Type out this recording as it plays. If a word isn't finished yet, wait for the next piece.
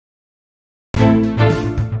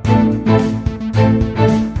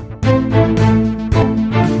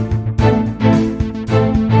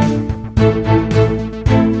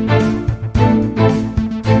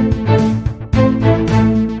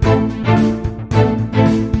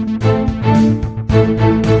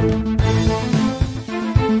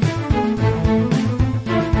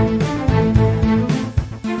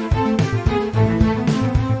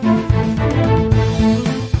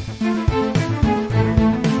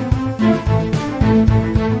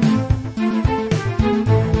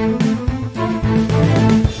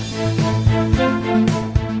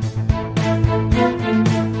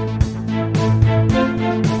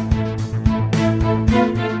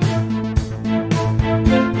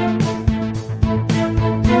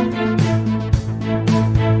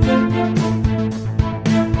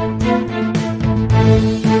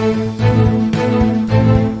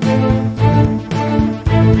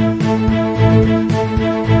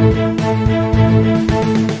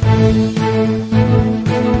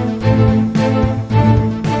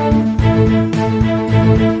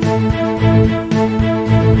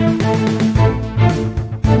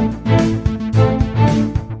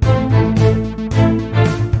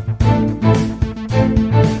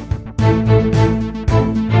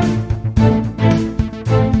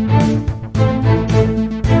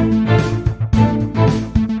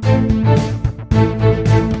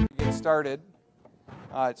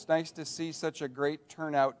It's nice to see such a great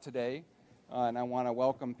turnout today, and I want to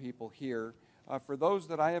welcome people here. For those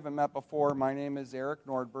that I haven't met before, my name is Eric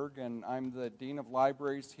Nordberg, and I'm the Dean of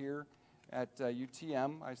Libraries here at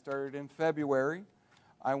UTM. I started in February.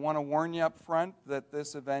 I want to warn you up front that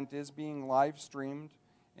this event is being live streamed,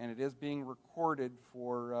 and it is being recorded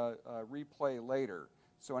for replay later.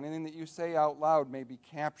 So anything that you say out loud may be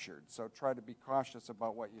captured, so try to be cautious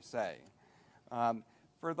about what you say.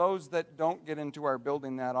 For those that don't get into our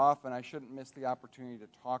building that often, I shouldn't miss the opportunity to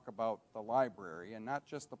talk about the library, and not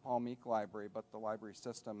just the Paul Meek Library, but the library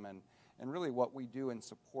system and really what we do in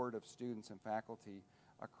support of students and faculty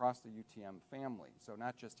across the UTM family. So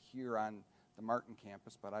not just here on the Martin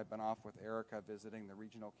campus, but I've been off with Erica visiting the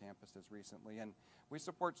regional campuses recently, and we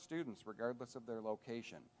support students regardless of their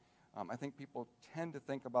location. I think people tend to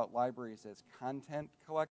think about libraries as content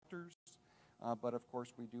collectors, but of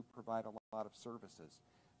course we do provide a lot of services.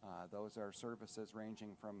 Those are services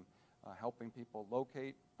ranging from helping people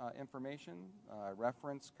locate information,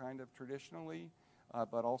 reference kind of traditionally,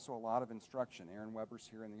 but also a lot of instruction. Aaron Weber's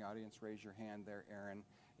here in the audience. Raise your hand there, Aaron.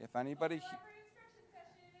 If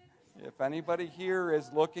anybody here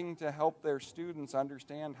is looking to help their students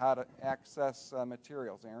understand how to access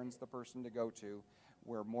materials, Aaron's the person to go to.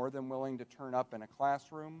 We're more than willing to turn up in a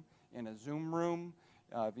classroom, in a Zoom room,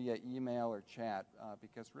 via email or chat,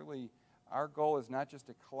 because really our goal is not just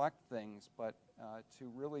to collect things, but to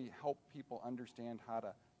really help people understand how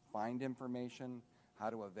to find information, how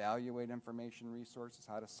to evaluate information resources,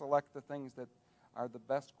 how to select the things that are the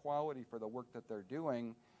best quality for the work that they're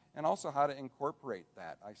doing, and also how to incorporate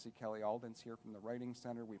that. I see Kelly Alden's here from the Writing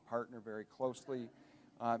Center. We partner very closely.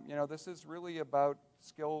 This is really about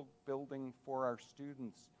skill building for our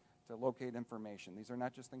students to locate information. These are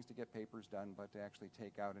not just things to get papers done, but to actually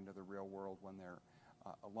take out into the real world when they're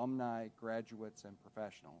alumni, graduates, and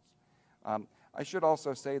professionals. I should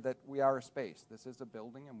also say that we are a space. This is a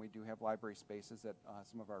building, and we do have library spaces at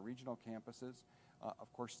some of our regional campuses.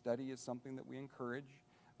 Of course, study is something that we encourage,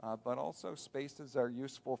 but also spaces are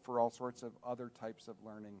useful for all sorts of other types of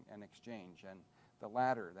learning and exchange. And the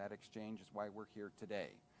latter, that exchange, is why we're here today,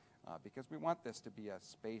 because we want this to be a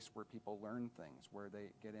space where people learn things, where they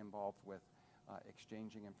get involved with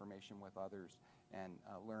exchanging information with others and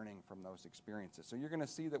learning from those experiences. So you're going to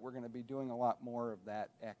see that we're going to be doing a lot more of that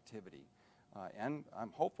activity. And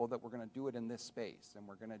I'm hopeful that we're going to do it in this space, and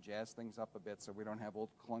we're going to jazz things up a bit so we don't have old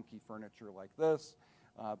clunky furniture like this,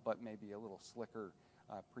 but maybe a little slicker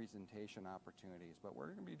presentation opportunities. But we're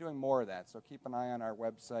going to be doing more of that, so keep an eye on our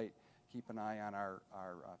website, keep an eye on our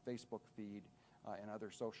Facebook feed and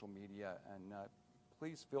other social media, and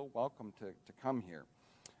please feel welcome to come here.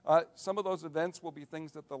 Some of those events will be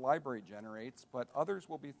things that the library generates, but others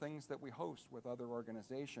will be things that we host with other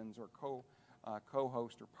organizations or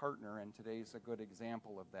co-host or partner, and today's a good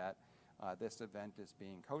example of that. This event is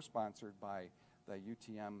being co-sponsored by the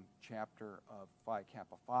UTM chapter of Phi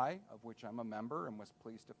Kappa Phi, of which I'm a member, and was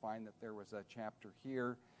pleased to find that there was a chapter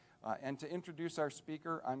here. And to introduce our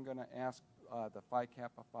speaker, I'm going to ask the Phi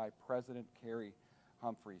Kappa Phi president, Carrie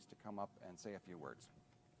Humphreys, to come up and say a few words.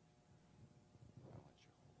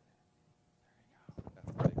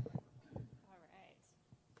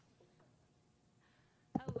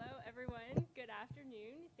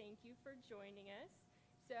 Afternoon. Thank you for joining us.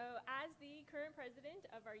 So as the current president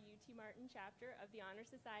of our UT Martin chapter of the Honor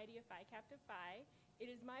Society of Phi Kappa Phi, it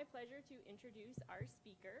is my pleasure to introduce our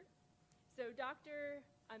speaker. So Dr.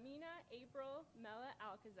 Amiha April Mela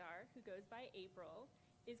Alcazar, who goes by April,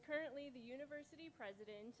 is currently the university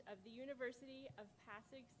president of the University of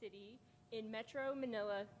Pasig City in Metro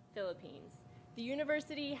Manila, Philippines. The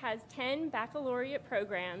university has 10 baccalaureate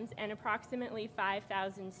programs and approximately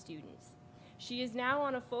 5,000 students. She is now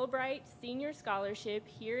on a Fulbright senior scholarship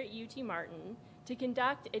here at UT Martin to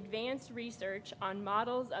conduct advanced research on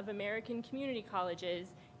models of American community colleges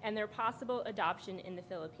and their possible adoption in the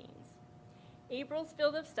Philippines. April's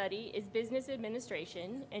field of study is business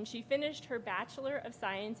administration, and she finished her Bachelor of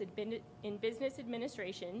Science in Business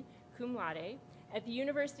Administration, cum laude, at the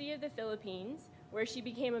University of the Philippines, where she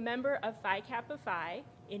became a member of Phi Kappa Phi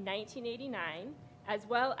in 1989, as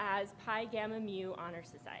well as Pi Gamma Mu Honor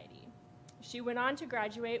Society. She went on to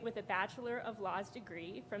graduate with a Bachelor of Laws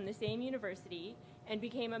degree from the same university and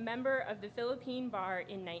became a member of the Philippine Bar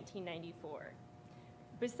in 1994.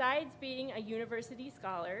 Besides being a university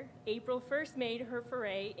scholar, April first made her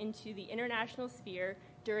foray into the international sphere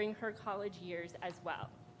during her college years as well.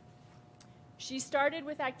 She started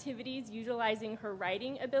with activities utilizing her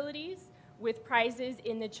writing abilities, with prizes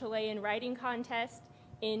in the Chilean Writing Contest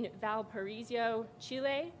in Valparaiso,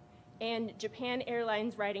 Chile, and Japan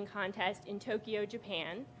Airlines Writing Contest in Tokyo,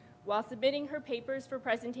 Japan, while submitting her papers for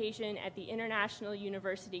presentation at the International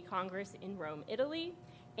University Congress in Rome, Italy,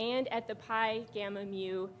 and at the Pi Gamma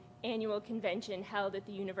Mu annual convention held at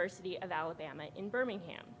the University of Alabama in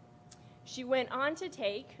Birmingham. She went on to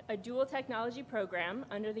take a dual technology program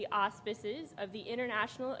under the auspices of the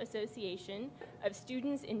International Association of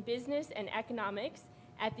Students in Business and Economics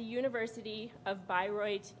at the University of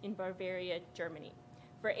Bayreuth in Bavaria, Germany,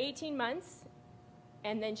 for 18 months,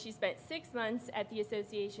 and then she spent 6 months at the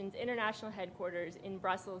association's international headquarters in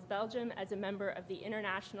Brussels, Belgium, as a member of the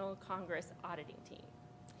International Congress auditing team.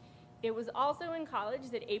 It was also in college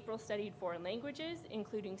that April studied foreign languages,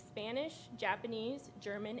 including Spanish, Japanese,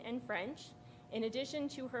 German, and French, in addition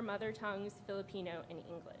to her mother tongues, Filipino and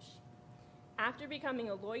English. After becoming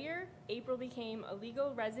a lawyer, April became a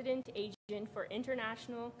legal resident agent for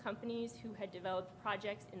international companies who had developed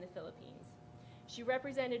projects in the Philippines. She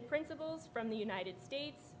represented principals from the United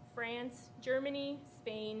States, France, Germany,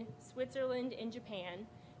 Spain, Switzerland, and Japan,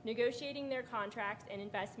 negotiating their contracts and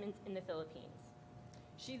investments in the Philippines.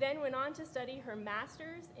 She then went on to study her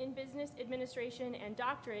master's in business administration and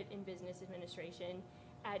doctorate in business administration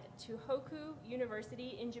at Tohoku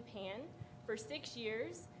University in Japan for 6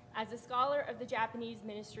 years as a scholar of the Japanese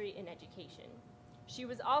Ministry in Education. She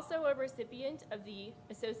was also a recipient of the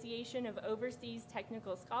Association of Overseas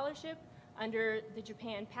Technical Scholarship under the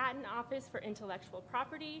Japan Patent Office for Intellectual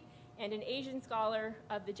Property and an Asian Scholar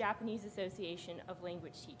of the Japanese Association of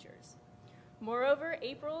Language Teachers. Moreover,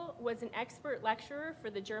 April was an expert lecturer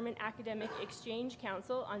for the German Academic Exchange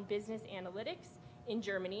Council on Business Analytics in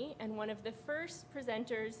Germany and one of the first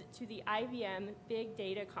presenters to the IBM Big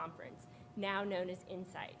Data Conference, now known as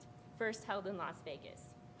Insight, first held in Las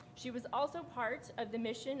Vegas. She was also part of the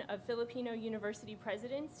mission of Filipino university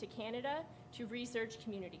presidents to Canada to research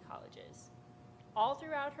community colleges. All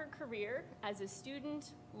throughout her career as a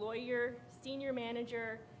student, lawyer, senior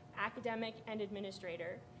manager, academic, and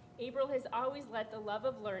administrator, April has always let the love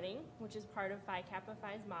of learning, which is part of Phi Kappa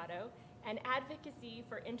Phi's motto, and advocacy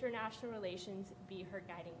for international relations be her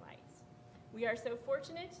guiding lights. We are so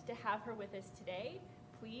fortunate to have her with us today.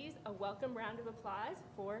 Please, a welcome round of applause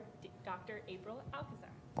for Dr. April Alcazar.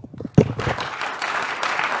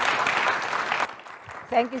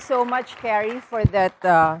 Thank you so much, Carrie, for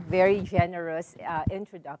that very generous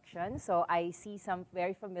introduction. So I see some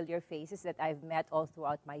very familiar faces that I've met all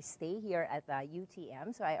throughout my stay here at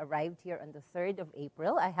UTM. So I arrived here on the 3rd of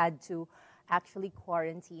April. I had to actually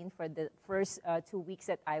quarantine for the first 2 weeks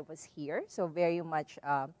that I was here. So very much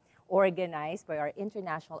organized by our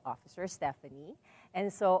international officer, Stephanie.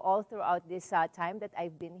 And so all throughout this time that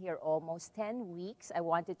I've been here, almost 10 weeks, I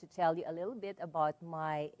wanted to tell you a little bit about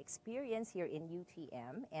my experience here in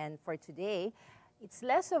UTM. And for today, it's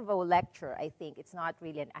less of a lecture, I think. It's not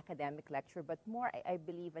really an academic lecture, but more, I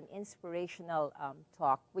believe, an inspirational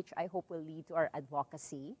talk, which I hope will lead to our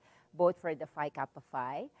advocacy, both for the Phi Kappa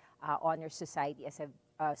Phi Honor Society,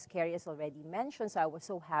 as Carrie has already mentioned. So I was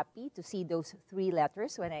so happy to see those 3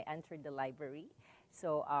 letters when I entered the library.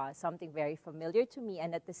 So something very familiar to me.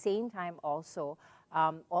 And at the same time also,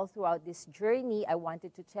 all throughout this journey, I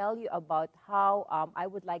wanted to tell you about how I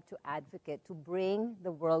would like to advocate to bring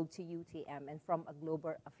the world to UTM and from a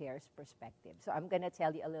global affairs perspective. So I'm going to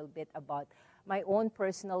tell you a little bit about my own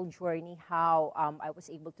personal journey, how I was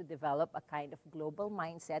able to develop a kind of global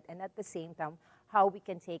mindset, and at the same time, how we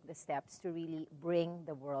can take the steps to really bring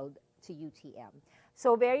the world to UTM.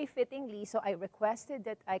 So very fittingly, so I requested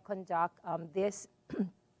that I conduct this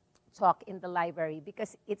talk in the library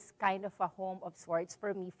because it's kind of a home of sorts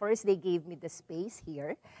for me. First, they gave me the space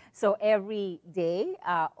here. So every day,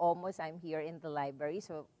 almost I'm here in the library.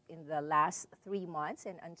 So in the last 3 months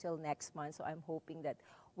and until next month. So I'm hoping that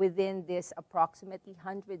within this approximately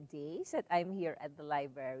 100 days that I'm here at the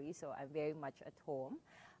library. So I'm very much at home.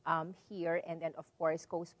 Here, and then of course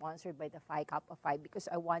co-sponsored by the Phi Kappa Phi, because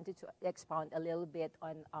I wanted to expound a little bit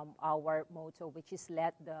on our motto, which is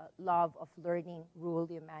let the love of learning rule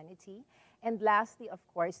humanity. And lastly, of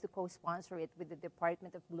course, to co-sponsor it with the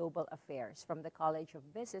Department of Global Affairs from the College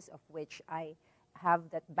of Business, of which I have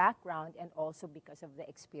that background, and also because of the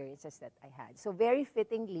experiences that I had. So very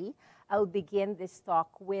fittingly, I'll begin this talk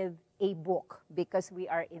with a book because we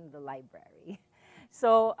are in the library.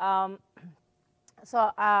 So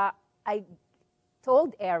I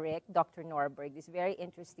told Eric, Dr. Norberg, this very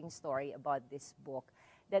interesting story about this book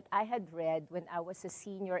that I had read when I was a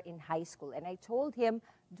senior in high school. And I told him,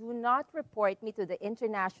 do not report me to the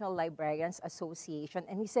International Librarians Association.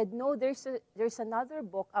 And he said, no, there's another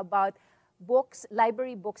book about books,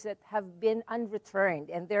 library books that have been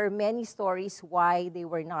unreturned. And there are many stories why they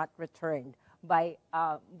were not returned by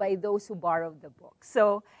those who borrowed the book.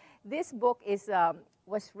 So this book is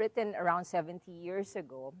was written around 70 years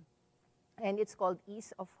ago, and it's called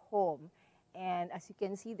East of Home. And as you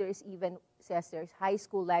can see, there's even, says there's high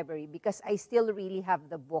school library, because I still really have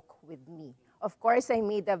the book with me. Of course, I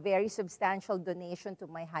made a very substantial donation to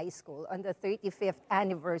my high school on the 35th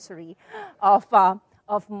anniversary of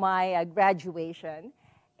my graduation.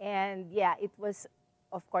 And yeah, it was,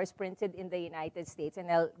 of course, printed in the United States.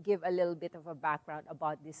 And I'll give a little bit of a background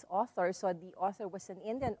about this author. So the author was an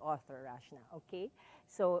Indian author, Rashna, okay?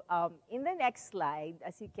 So in the next slide,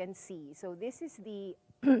 as you can see, so this is the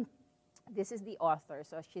this is the author.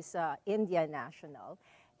 So she's an Indian national.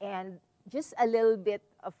 And just a little bit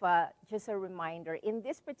of just a reminder, in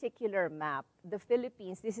this particular map, the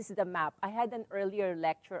Philippines, this is the map. I had an earlier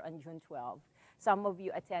lecture on June 12. Some of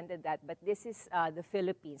you attended that, but this is the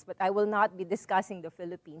Philippines. But I will not be discussing the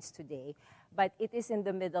Philippines today, but it is in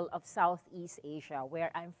the middle of Southeast Asia,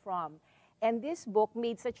 where I'm from. And this book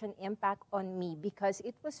made such an impact on me because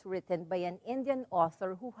it was written by an Indian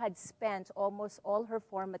author who had spent almost all her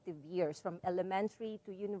formative years, from elementary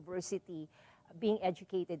to university, being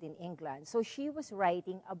educated in England. So she was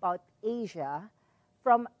writing about Asia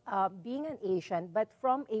from being an Asian, but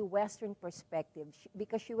from a Western perspective,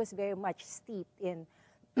 because she was very much steeped in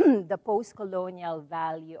the post-colonial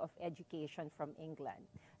value of education from England.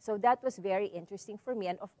 So that was very interesting for me.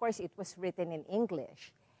 And of course, it was written in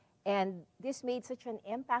English. And this made such an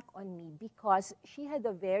impact on me because she had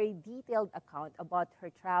a very detailed account about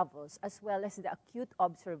her travels, as well as the acute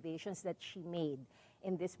observations that she made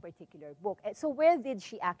in this particular book. And so where did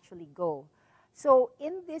she actually go? So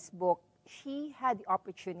in this book, she had the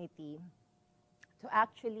opportunity to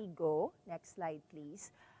actually go, next slide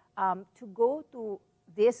please, to go to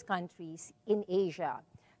these countries in Asia.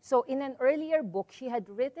 So in an earlier book, she had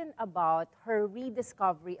written about her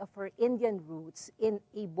rediscovery of her Indian roots in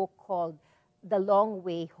a book called The Long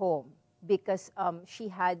Way Home, because she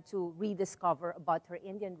had to rediscover about her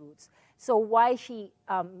Indian roots. So why she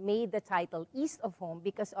made the title East of Home,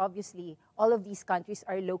 because obviously all of these countries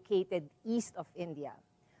are located east of India.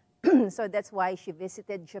 So that's why she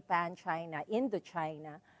visited Japan, China,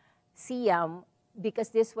 Indochina, Siam, because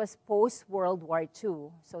this was post-World War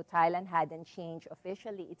II. So Thailand hadn't changed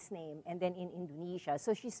officially its name, and then in Indonesia.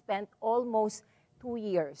 So she spent almost 2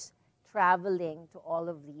 years traveling to all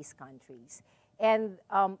of these countries. And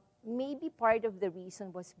maybe part of the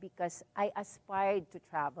reason was because I aspired to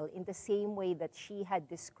travel in the same way that she had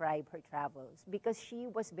described her travels, because she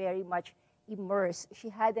was very much immersed. She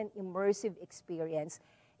had an immersive experience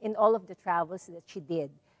in all of the travels that she did.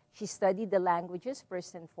 She studied the languages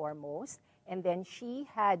first and foremost, and then she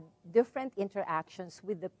had different interactions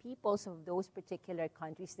with the peoples of those particular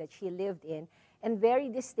countries that she lived in. And very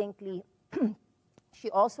distinctly, she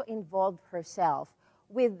also involved herself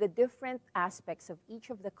with the different aspects of each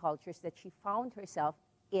of the cultures that she found herself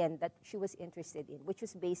in, that she was interested in, which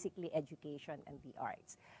was basically education and the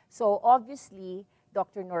arts. So obviously,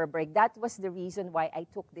 Dr. Norberg, that was the reason why I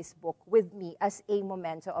took this book with me as a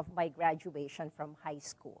memento of my graduation from high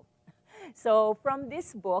school. So from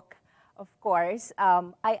this book, of course,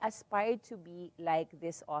 I aspired to be like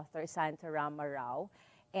this author, Santa Rama Rao.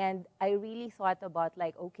 And I really thought about,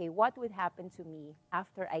 like, okay, what would happen to me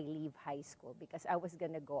after I leave high school? Because I was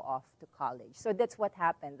going to go off to college. So that's what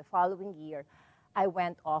happened. The following year, I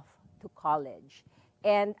went off to college.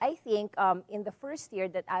 And I think in the first year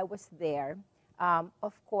that I was there,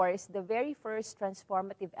 of course, the very first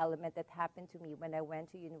transformative element that happened to me when I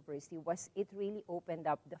went to university was it really opened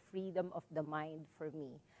up the freedom of the mind for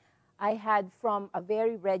me. I had, from a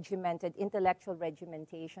very regimented, intellectual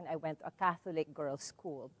regimentation, I went to a Catholic girls'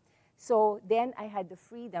 school. So then I had the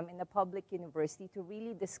freedom in a public university to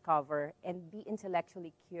really discover and be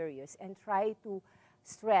intellectually curious and try to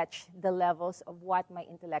stretch the levels of what my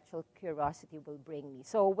intellectual curiosity will bring me.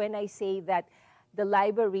 So when I say that the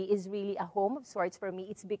library is really a home of sorts for me,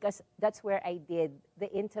 it's because that's where I did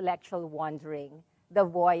the intellectual wandering, the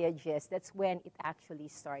voyages. That's when it actually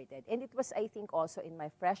started. And it was, I think, also in my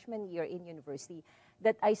freshman year in university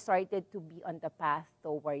that I started to be on the path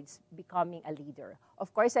towards becoming a leader.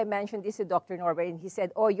 Of course, I mentioned this to Dr. Norbert, and he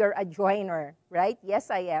said, oh, you're a joiner, right? Yes,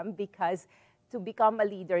 I am, because to become a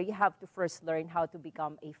leader, you have to first learn how to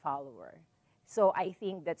become a follower. So I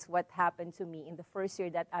think that's what happened to me in the first year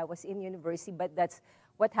that I was in university, but that's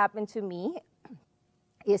what happened to me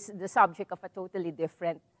is the subject of a totally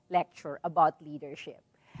different lecture about leadership.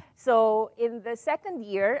 So in the second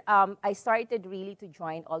year, I started really to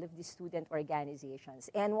join all of the student organizations.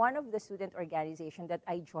 And one of the student organizations that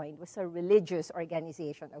I joined was a religious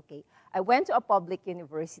organization, okay? I went to a public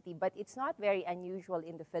university, but it's not very unusual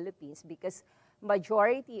in the Philippines because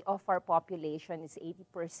majority of our population is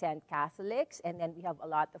 80% Catholics, and then we have a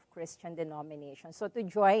lot of Christian denominations. So to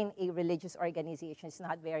join a religious organization is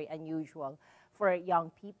not very unusual for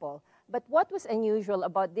young people. But what was unusual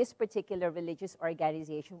about this particular religious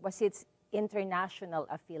organization was its international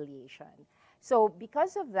affiliation. So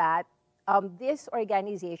because of that, this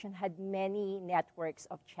organization had many networks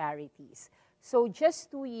of charities. So just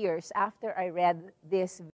 2 years after I read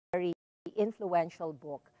this very influential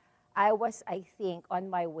book, I was, I think, on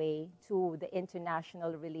my way to the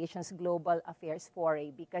International Relations Global Affairs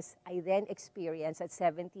foray because I then experienced at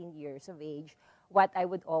 17 years of age what I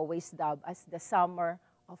would always dub as the summer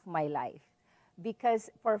of my life. Because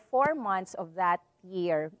for 4 months of that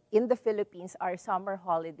year in the Philippines, our summer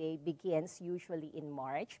holiday begins usually in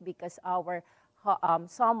March because our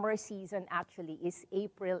summer season actually is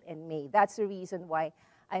April and May. That's the reason why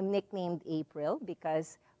I'm nicknamed April,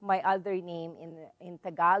 because my other name in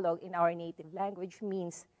Tagalog, in our native language,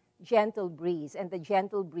 means gentle breeze, and the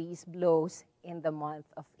gentle breeze blows in the month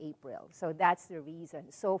of April. So that's the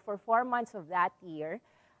reason. So for 4 months of that year,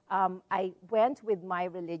 I went with my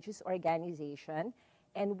religious organization,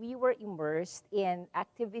 and we were immersed in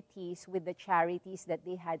activities with the charities that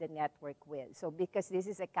they had a network with. So because this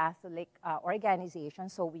is a Catholic organization,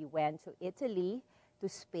 so we went to Italy, to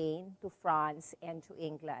Spain, to France, and to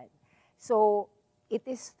England. So it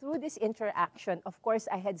is through this interaction, of course,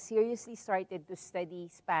 I had seriously started to study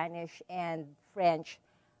Spanish and French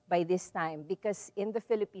by this time because in the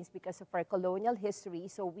Philippines, because of our colonial history,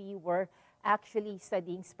 so we were actually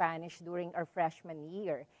studying Spanish during our freshman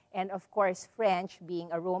year. And of course, French, being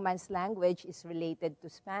a Romance language, is related to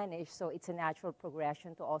Spanish, so it's a natural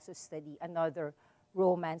progression to also study another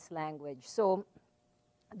Romance language. So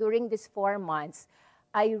during these 4 months,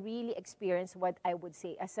 I really experienced what I would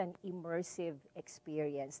say as an immersive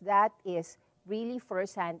experience. That is really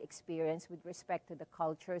first-hand experience with respect to the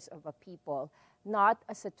cultures of a people, not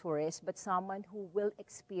as a tourist, but someone who will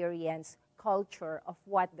experience culture of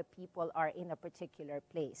what the people are in a particular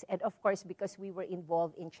place. And of course, because we were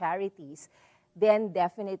involved in charities, then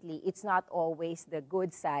definitely it's not always the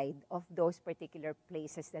good side of those particular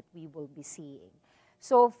places that we will be seeing.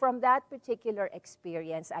 So from that particular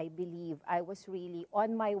experience, I believe I was really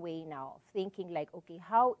on my way now, thinking like, okay,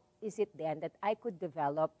 how is it then that I could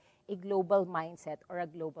develop a global mindset or a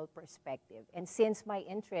global perspective? And since my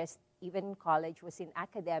interest, even in college, was in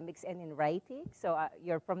academics and in writing, so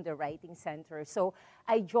you're from the writing center, so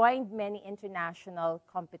I joined many international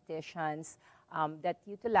competitions that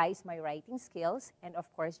utilized my writing skills, and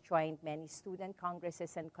of course joined many student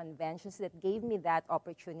congresses and conventions that gave me that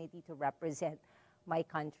opportunity to represent my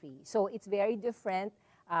country. So it's very different.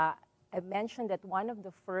 I mentioned that one of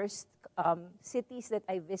the first cities that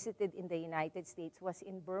I visited in the United States was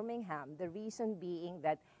in Birmingham. The reason being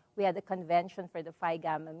that we had a convention for the Phi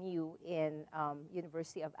Gamma Mu in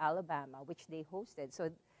University of Alabama, which they hosted.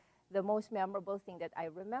 So the most memorable thing that I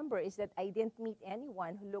remember is that I didn't meet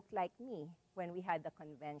anyone who looked like me when we had the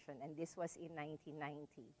convention, and this was in 1990.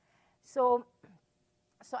 So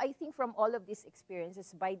I think from all of these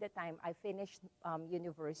experiences, by the time I finished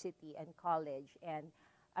university and college, and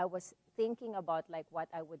I was thinking about like what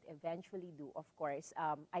I would eventually do, of course,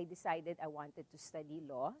 I decided I wanted to study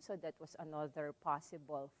law. So that was another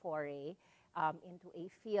possible foray into a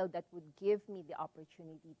field that would give me the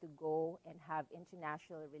opportunity to go and have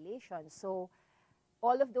international relations. So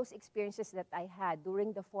all of those experiences that I had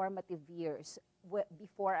during the formative years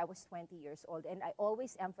before I was 20 years old, and I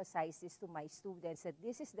always emphasize this to my students, that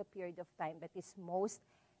this is the period of time that is most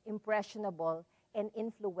impressionable and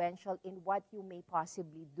influential in what you may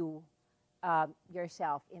possibly do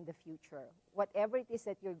yourself in the future. Whatever it is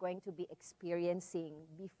that you're going to be experiencing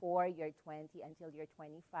before you're 20 until you're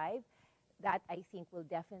 25, that I think will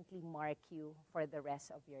definitely mark you for the rest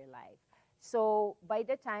of your life. So by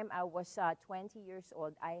the time I was 20 years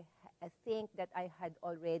old, I think that I had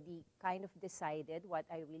already kind of decided what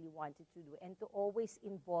I really wanted to do, and to always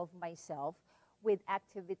involve myself with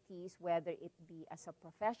activities, whether it be as a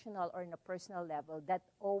professional or in a personal level, that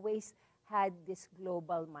always had this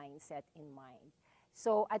global mindset in mind.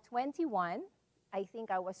 So at 21, I think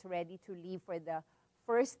I was ready to leave for the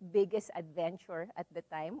first biggest adventure at the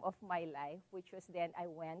time of my life, which was then I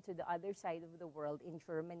went to the other side of the world in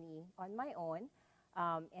Germany on my own,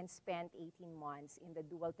 and spent 18 months in the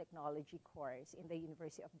dual technology course in the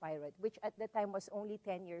University of Bayreuth, which at the time was only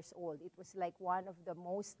 10 years old. It was like one of the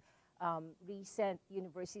most recent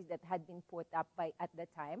universities that had been put up by at the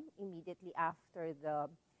time, immediately after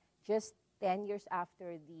just 10 years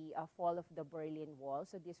after the fall of the Berlin Wall.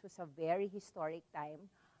 So this was a very historic time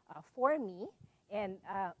for me. And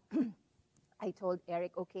I told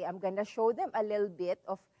Eric, okay, I'm going to show them a little bit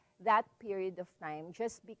of that period of time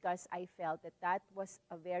just because I felt that that was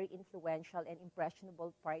a very influential and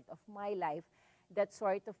impressionable part of my life that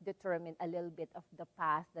sort of determined a little bit of the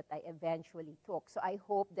path that I eventually took. So I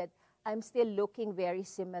hope that I'm still looking very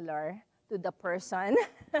similar to the person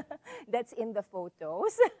that's in the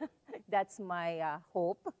photos. That's my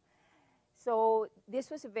hope. So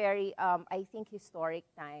this was a very, I think, historic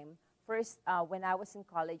time. First, when I was in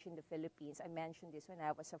college in the Philippines, I mentioned this when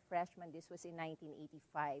I was a freshman. This was in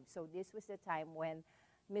 1985. So this was the time when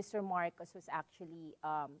Mr. Marcos was actually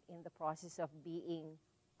in the process of being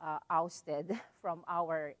ousted from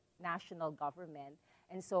our national government.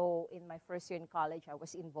 And so in my first year in college, I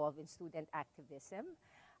was involved in student activism.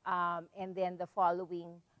 And then the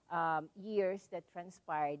following years that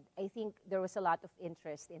transpired, I think there was a lot of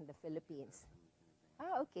interest in the Philippines.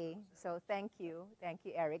 Ah, okay. So thank you. Thank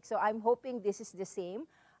you, Eric. So I'm hoping this is the same.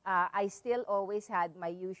 I still always had my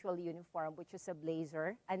usual uniform, which is a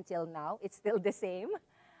blazer until now. It's still the same.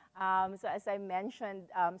 So as I mentioned,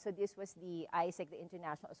 so this was the ISEC, the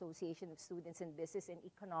International Association of Students in Business and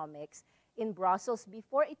Economics in Brussels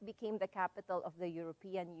before it became the capital of the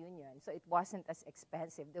European Union. So it wasn't as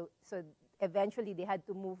expensive. So eventually they had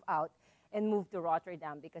to move out and move to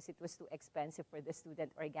Rotterdam because it was too expensive for the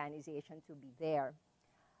student organization to be there.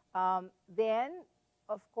 Then,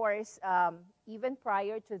 of course, even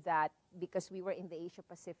prior to that, because we were in the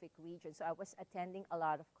Asia-Pacific region, so I was attending a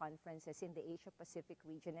lot of conferences in the Asia-Pacific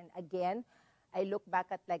region. And again, I look back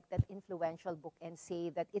at like that influential book and say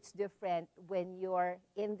that it's different when you're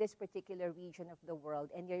in this particular region of the world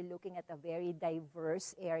and you're looking at a very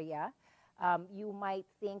diverse area. You might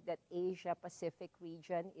think that Asia-Pacific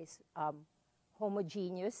region is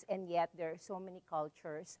homogeneous, and yet there are so many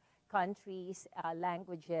cultures, countries,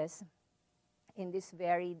 languages in this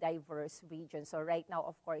very diverse region. So right now,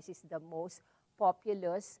 of course, it's the most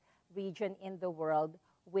populous region in the world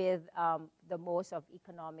with the most of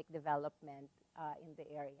economic development in the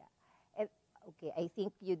area. And okay, I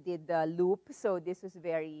think you did the loop, so this was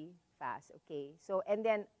very fast. Okay, so and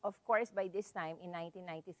then of course by this time in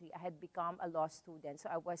 1993, I had become a law student. So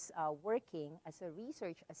I was working as a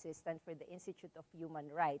research assistant for the Institute of Human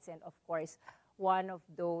Rights, and of course, one of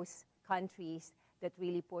those countries that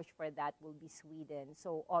really pushed for that will be Sweden.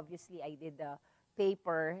 So obviously I did the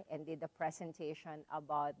paper and did a presentation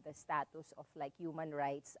about the status of like human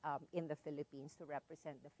rights in the Philippines to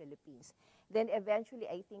represent the Philippines. Then eventually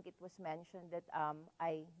I think it was mentioned that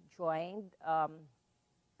I joined,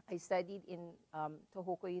 I studied in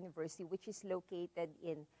Tohoku University, which is located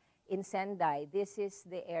in Sendai. This is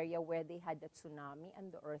the area where they had the tsunami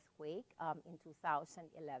and the earthquake in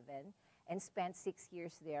 2011, and spent 6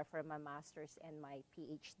 years there for my master's and my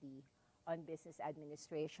Ph.D. on business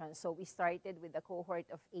administration. So we started with a cohort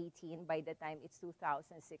of 18. By the time it's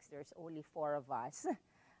 2006, there's only 4 of us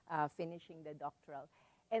finishing the doctoral.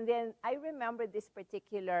 And then I remember this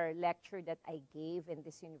particular lecture that I gave in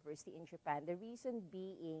this university in Japan, the reason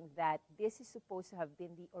being that this is supposed to have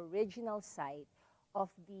been the original site of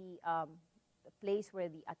the place where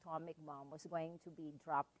the atomic bomb was going to be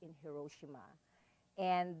dropped in Hiroshima.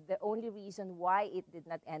 And the only reason why it did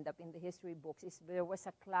not end up in the history books is there was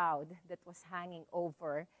a cloud that was hanging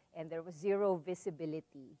over and there was zero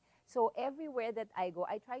visibility. So everywhere that I go,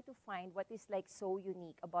 I try to find what is like so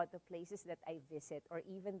unique about the places that I visit or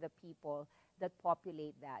even the people that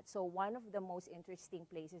populate that. So one of the most interesting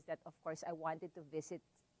places that, of course, I wanted to visit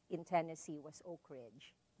in Tennessee was Oak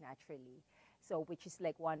Ridge, naturally. So which is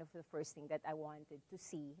like one of the first things that I wanted to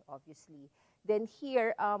see, obviously. Then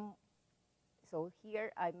here, so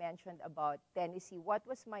here I mentioned about Tennessee. What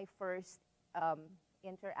was my first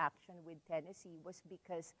interaction with Tennessee was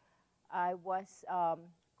because I was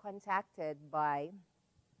contacted by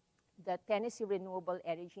the Tennessee Renewable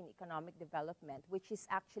Energy and Economic Development, which is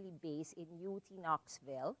actually based in UT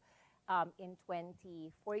Knoxville in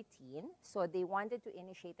 2014. So they wanted to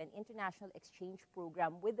initiate an international exchange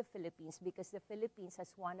program with the Philippines because the Philippines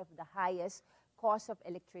has one of the highest cost of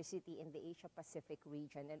electricity in the Asia-Pacific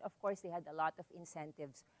region. And of course, they had a lot of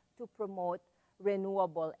incentives to promote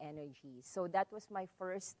renewable energy. So that was my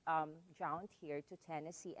first jaunt here to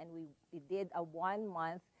Tennessee, and we did a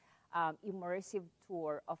 1-month immersive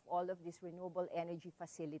tour of all of these renewable energy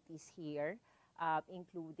facilities here,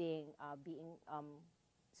 including being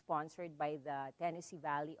sponsored by the Tennessee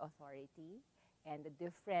Valley Authority and the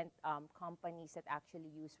different companies that actually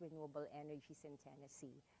use renewable energies in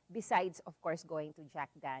Tennessee. Besides, of course, going to Jack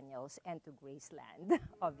Daniels and to Graceland,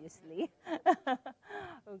 obviously.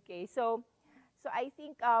 Okay, so I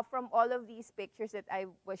think from all of these pictures that I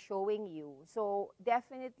was showing you, so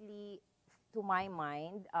definitely to my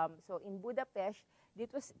mind, so in Budapest,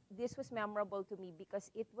 this was memorable to me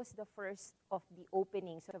because it was the first of the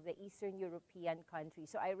openings of the Eastern European countries.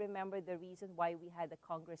 So I remember the reason why we had a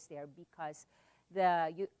Congress there because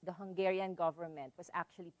the Hungarian government was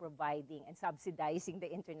actually providing and subsidizing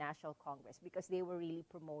the International Congress because they were really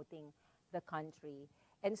promoting the country.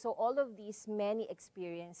 And so all of these many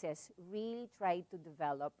experiences really tried to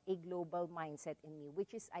develop a global mindset in me,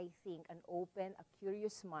 which is, I think, an open, a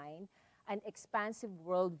curious mind, an expansive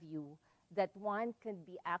worldview that one can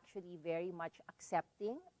be actually very much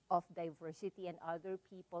accepting of diversity and other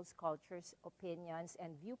people's cultures, opinions,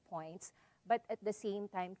 and viewpoints, but at the same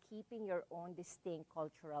time keeping your own distinct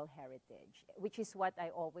cultural heritage, which is what I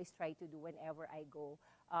always try to do whenever I go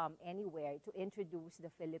anywhere, to introduce the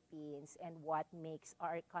Philippines and what makes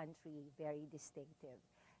our country very distinctive.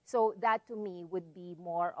 So that to me would be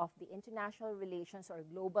more of the international relations or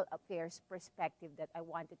global affairs perspective that I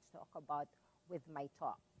wanted to talk about with my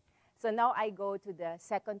talk. So now I go to the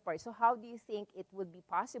second part. So how do you think it would be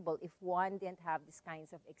possible if one didn't have these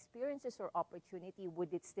kinds of experiences or opportunity?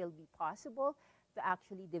 Would it still be possible to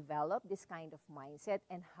actually develop this kind of mindset?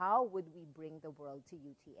 And how would we bring the world to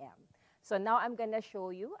UTM? So now I'm going to show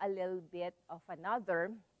you a little bit of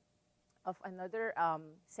another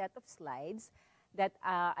set of slides that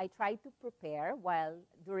I tried to prepare while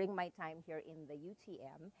during my time here in the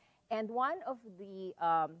UTM. And one of the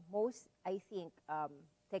most, I think,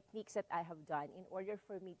 techniques that I have done in order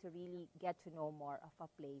for me to really get to know more of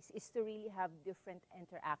a place is to really have different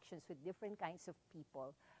interactions with different kinds of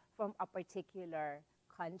people from a particular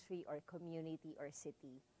country or community or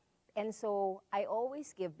city. And so I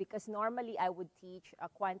always give, because normally I would teach a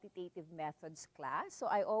quantitative methods class, so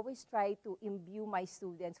I always try to imbue my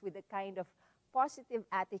students with a kind of positive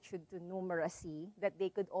attitude to numeracy, that they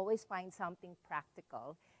could always find something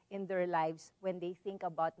practical in their lives when they think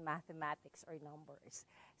about mathematics or numbers.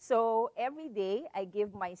 So every day, I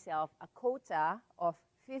give myself a quota of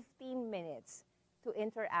 15 minutes to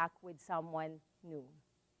interact with someone new.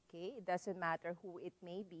 Okay, it doesn't matter who it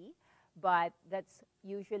may be, but that's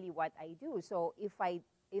usually what I do. So if I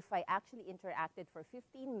actually interacted for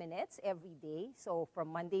 15 minutes every day, so from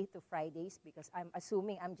Monday to Fridays, because I'm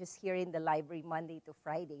assuming I'm just here in the library Monday to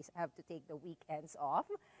Fridays, I have to take the weekends off.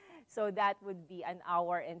 So that would be an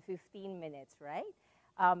hour and 15 minutes, right?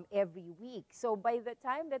 Every week. So by the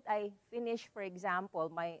time that I finish, for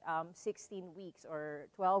example, my 16 weeks or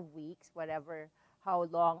 12 weeks, whatever, how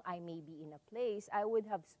long I may be in a place, I would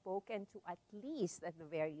have spoken to at least, at the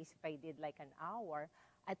very least, if I did like an hour,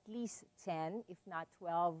 at least 10, if not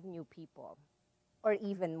 12 new people, or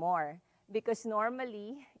even more. Because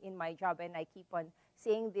normally in my job, and I keep on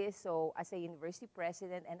saying this, so as a university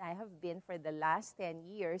president, and I have been for the last 10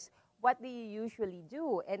 years, what do you usually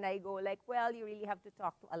do? And I go like, well, you really have to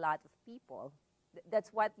talk to a lot of people. That's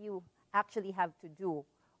what you actually have to do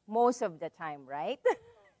most of the time, right?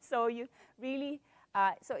 So you really,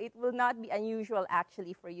 so it will not be unusual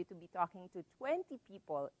actually for you to be talking to 20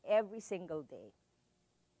 people every single day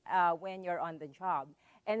when you're on the job.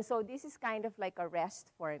 And so this is kind of like a rest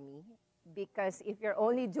for me, because if you're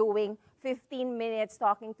only doing 15 minutes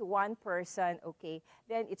talking to one person, okay,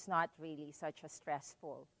 then it's not really such a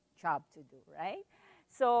stressful job to do, right?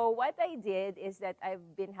 So what I did is that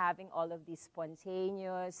I've been having all of these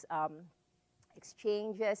spontaneous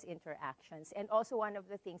exchanges, interactions, and also one of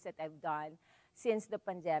the things that I've done since the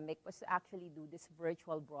pandemic was to actually do this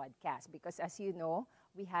virtual broadcast, because as you know,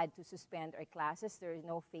 we had to suspend our classes. There is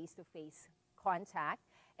no face-to-face contact.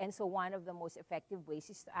 And so one of the most effective ways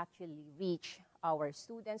is to actually reach our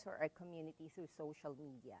students or our community through social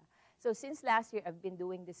media. So since last year, I've been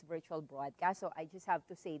doing this virtual broadcast. So I just have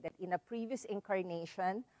to say that in a previous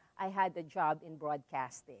incarnation, I had a job in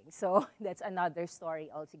broadcasting. So that's another story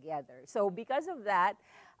altogether. So because of that,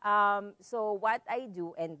 so what I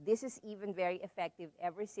do, and this is even very effective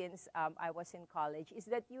ever since I was in college, is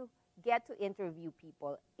that you get to interview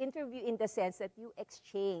people. Interview in the sense that you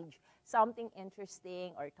exchange something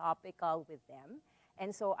interesting or topical with them.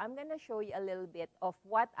 And so I'm going to show you a little bit of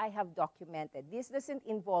what I have documented. This doesn't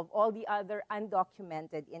involve all the other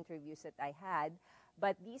undocumented interviews that I had,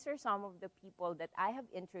 but these are some of the people that I have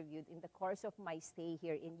interviewed in the course of my stay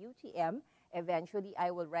here in UTM. Eventually, I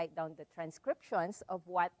will write down the transcriptions of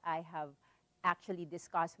what I have actually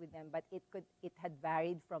discussed with them, but it had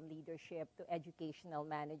varied from leadership to educational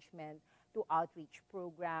management to outreach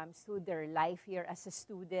programs, to their life here as a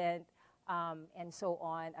student, and so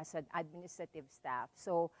on as an administrative staff.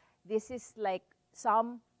 So this is like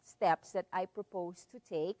some steps that I propose to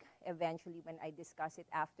take eventually when I discuss it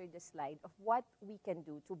after the slide of what we can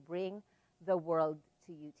do to bring the world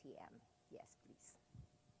to UTM. Yes, please.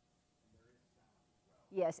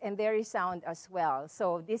 Yes, and there is sound as well.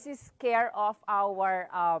 So this is care of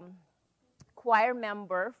our choir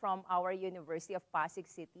member from our University of Pasig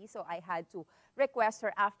City. So I had to request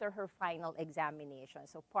her after her final examination.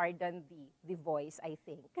 So pardon the voice, I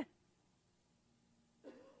think.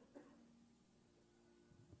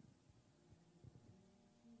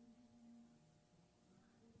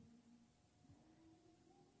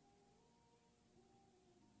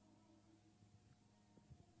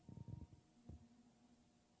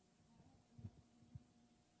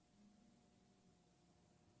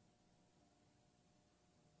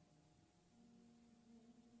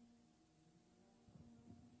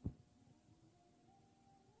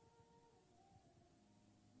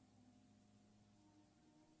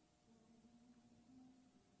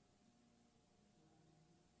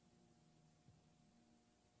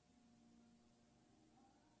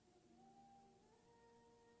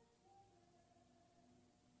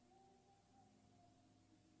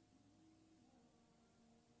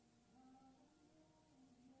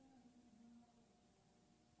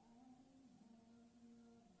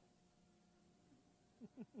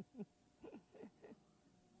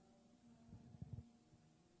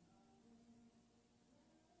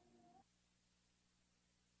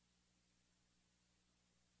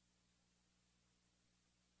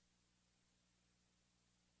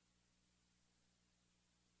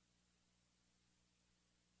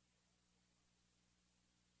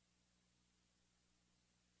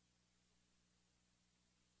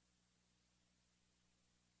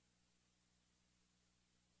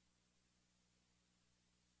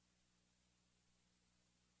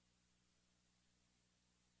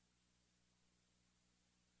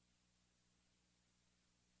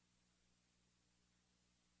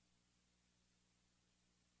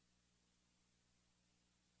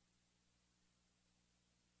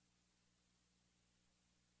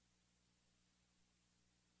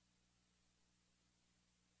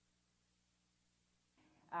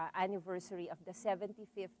 Anniversary of the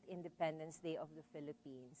 75th Independence Day of the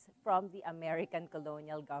Philippines from the American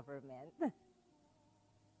colonial government.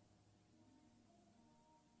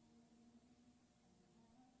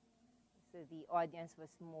 So the audience was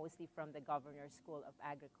mostly from the Governor's School of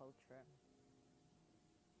Agriculture.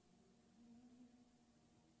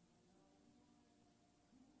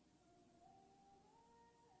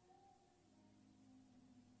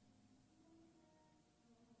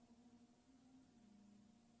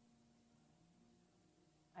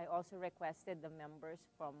 I also requested the members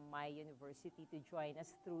from my university to join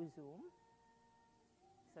us through Zoom.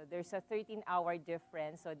 So there's a 13-hour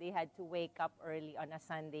difference, so they had to wake up early on a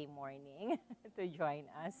Sunday morning to join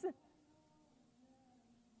us.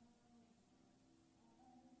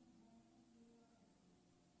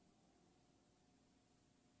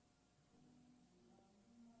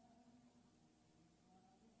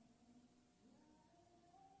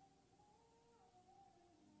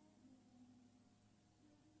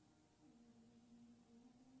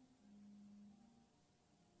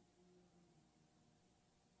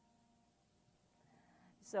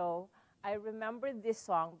 So I remember this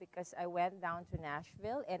song because I went down to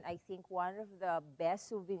Nashville, and I think one of the best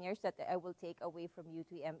souvenirs that I will take away from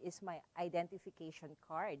UTM is my identification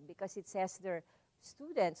card because it says they're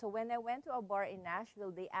students. So when I went to a bar in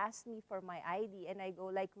Nashville, they asked me for my ID, and I go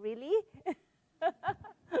like, really?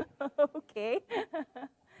 Okay.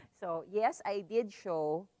 So yes, I did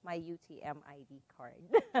show my UTM ID card.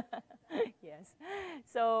 Yes.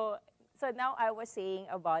 So now I was saying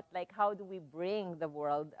about like how do we bring the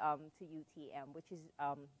world to UTM, which is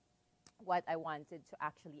what I wanted to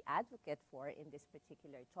actually advocate for in this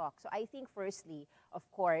particular talk. So I think firstly, of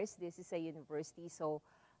course, this is a university, so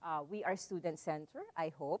we are student-centered,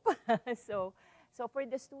 I hope. So for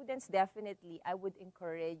the students, definitely, I would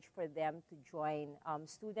encourage for them to join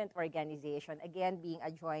student organization. Again, being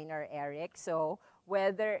a joiner, Eric, so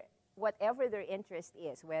whatever their interest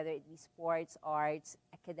is, whether it be sports, arts,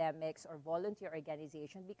 academics, or volunteer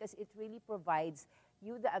organization, because it really provides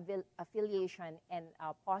you the affiliation and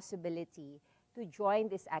possibility to join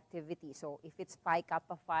this activity. So if it's Phi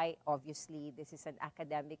Kappa Phi, obviously this is an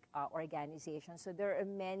academic organization. So there are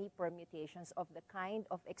many permutations of the kind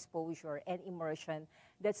of exposure and immersion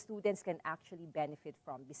that students can actually benefit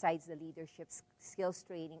from. Besides the leadership skills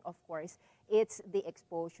training, of course, it's the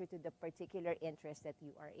exposure to the particular interest that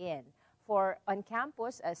you are in. For on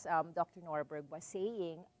campus, as Dr. Norberg was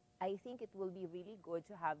saying, I think it will be really good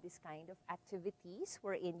to have this kind of activities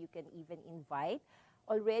wherein you can even invite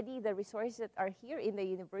already the resources that are here in the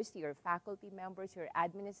university, your faculty members, your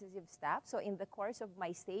administrative staff. So in the course of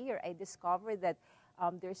my stay here, I discovered that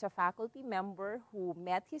there's a faculty member who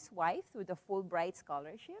met his wife through the Fulbright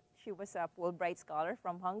scholarship. She was a Fulbright scholar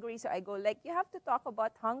from Hungary. So I go like, you have to talk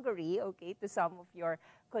about Hungary, okay, to some of your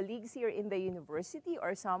colleagues here in the university,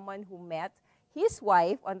 or someone who met his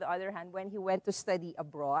wife, on the other hand, when he went to study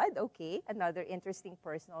abroad, okay, another interesting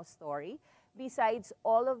personal story. Besides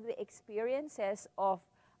all of the experiences of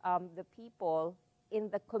the people in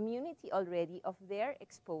the community already, of their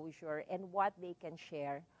exposure and what they can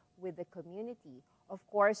share with the community. Of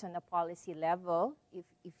course, on a policy level,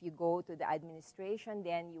 if you go to the administration,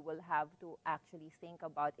 then you will have to actually think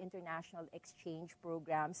about international exchange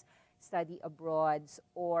programs, study abroads,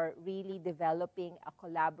 or really developing a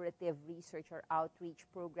collaborative research or outreach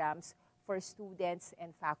programs for students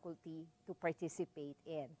and faculty to participate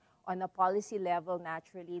in. On a policy level,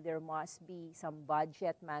 naturally, there must be some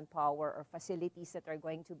budget, manpower, or facilities that are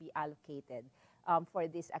going to be allocated for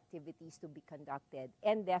these activities to be conducted.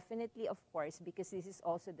 And definitely, of course, because this is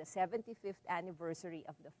also the 75th anniversary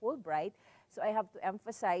of the Fulbright, so I have to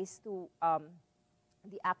emphasize to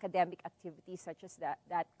the academic activities such as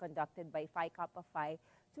that conducted by Phi Kappa Phi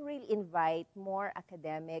to really invite more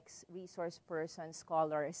academics, resource persons,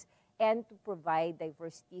 scholars, and to provide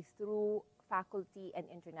diversity through faculty and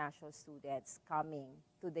international students coming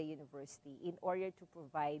to the university in order to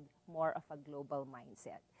provide more of a global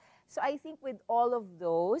mindset. So I think with all of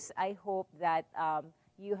those, I hope that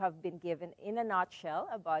you have been given in a nutshell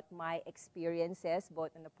about my experiences,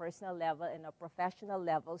 both on a personal level and a professional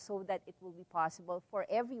level, so that it will be possible for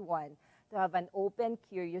everyone to have an open,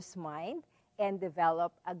 curious mind and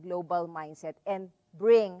develop a global mindset and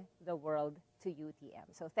bring the world to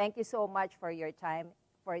UTM. So thank you so much for your time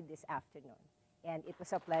for this afternoon. And it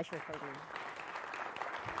was a pleasure for me.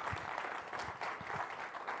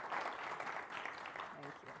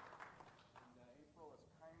 Thank you. And April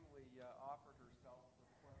has kindly offered herself for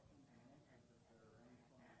questions and answers if there are any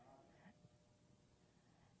from the audience.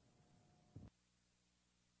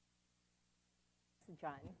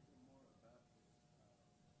 John.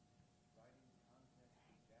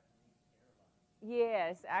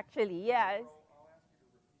 Yes, actually, yes. I'll ask you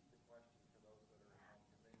to repeat the question for those that are at home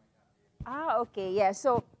because they might not be able to. Okay, yeah.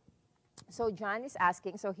 So John is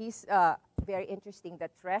asking, so he's very interesting, the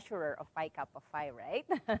treasurer of Phi Kappa Phi, right?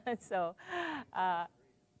 So,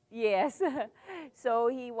 yes. So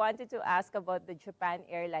he wanted to ask about the Japan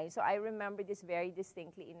Airlines. So I remember this very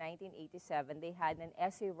distinctly. In 1987, they had an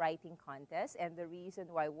essay writing contest, and the reason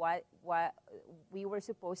why what we were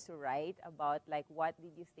supposed to write about, like, what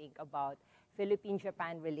did you think about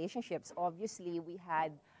Philippine-Japan relationships? Obviously, we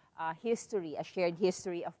had history, a shared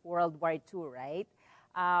history of World War II, right?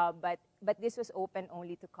 But this was open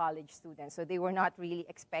only to college students, so they were not really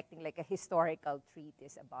expecting like a historical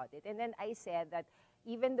treatise about it. And then I said that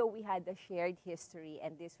even though we had a shared history,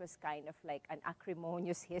 and this was kind of like an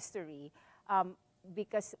acrimonious history,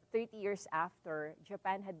 because 30 years after,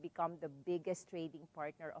 Japan had become the biggest trading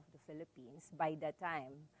partner of the Philippines by that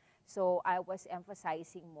time. So I was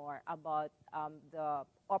emphasizing more about the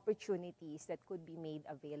opportunities that could be made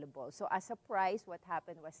available. So as a prize, what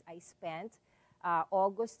happened was I spent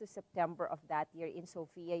August to September of that year in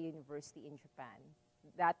Sophia University in Japan.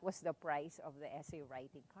 That was the prize of the essay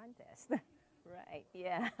writing contest. Right,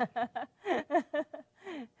 yeah.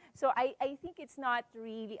 So I think it's not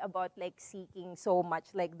really about like seeking so much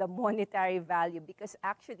like the monetary value, because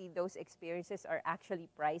actually those experiences are actually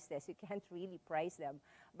priceless. You can't really price them.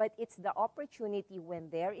 But it's the opportunity when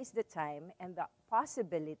there is the time and the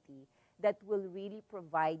possibility that will really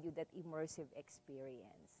provide you that immersive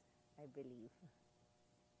experience, I believe.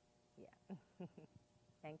 Yeah.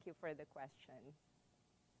 Thank you for the question.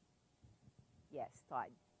 Yes,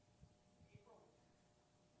 Todd.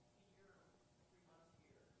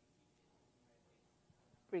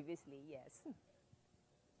 Previously, yes.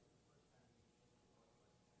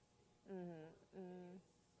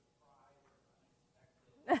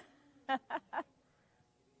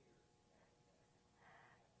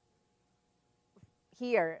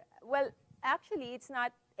 Here, well, actually, it's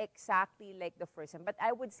not exactly like the first one, but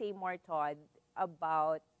I would say more, Todd,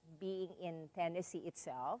 about being in Tennessee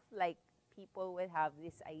itself. Like, people would have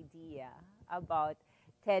this idea about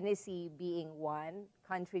Tennessee being one,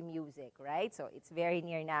 country music, right? So it's very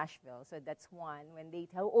near Nashville. So that's one. When they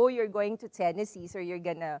tell, oh, you're going to Tennessee, so you're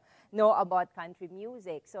going to know about country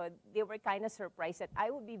music. So they were kind of surprised that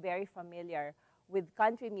I would be very familiar with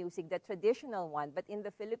country music, the traditional one. But in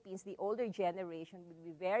the Philippines, the older generation would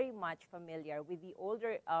be very much familiar with the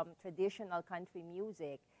older traditional country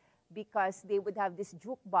music because they would have these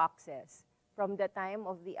jukeboxes from the time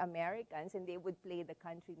of the Americans, and they would play the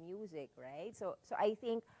country music, right? So I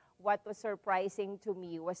think what was surprising to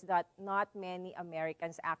me was that not many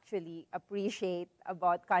Americans actually appreciate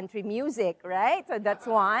about country music, right? So that's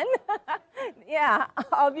one. Yeah,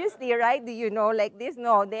 obviously, right? Do you know like this?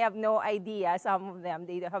 No, they have no idea. Some of them,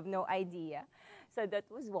 they have no idea. So that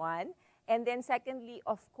was one. And then secondly,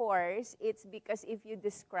 of course, it's because if you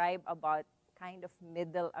describe about kind of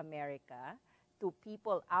middle America to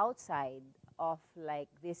people outside of like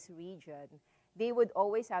this region, they would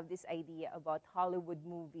always have this idea about Hollywood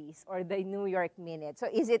movies or the New York Minute. So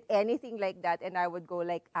is it anything like that? And I would go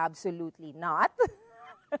like, absolutely not,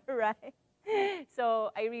 right?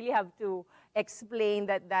 So I really have to explain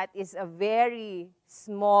that that is a very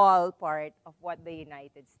small part of what the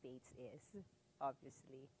United States is,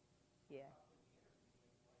 obviously. Yeah.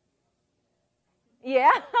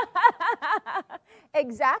 Yeah,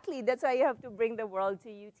 exactly. That's why you have to bring the world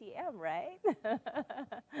to UTM, right?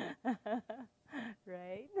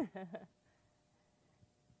 Right?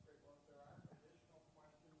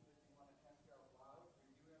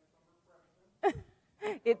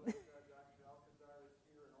 It, Dr. Alcazar is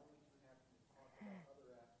here and only to have to talk about other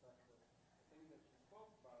aspects of the things that you spoke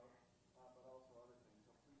about, but also other things.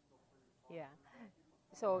 So please feel free to talk. yeah.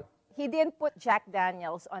 So he didn't put Jack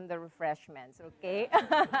Daniels on the refreshments, okay? There are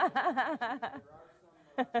some special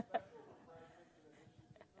refreshments in addition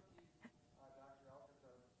to cookies. Dr. Alcazar brought a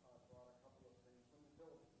couple of things from the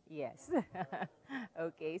Philippines. Yes.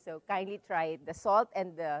 Okay, so kindly try the salt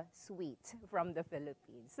and the sweet from the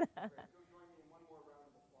Philippines.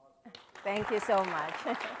 Thank you so much.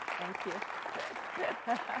 Thank you.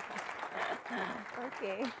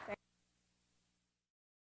 Okay.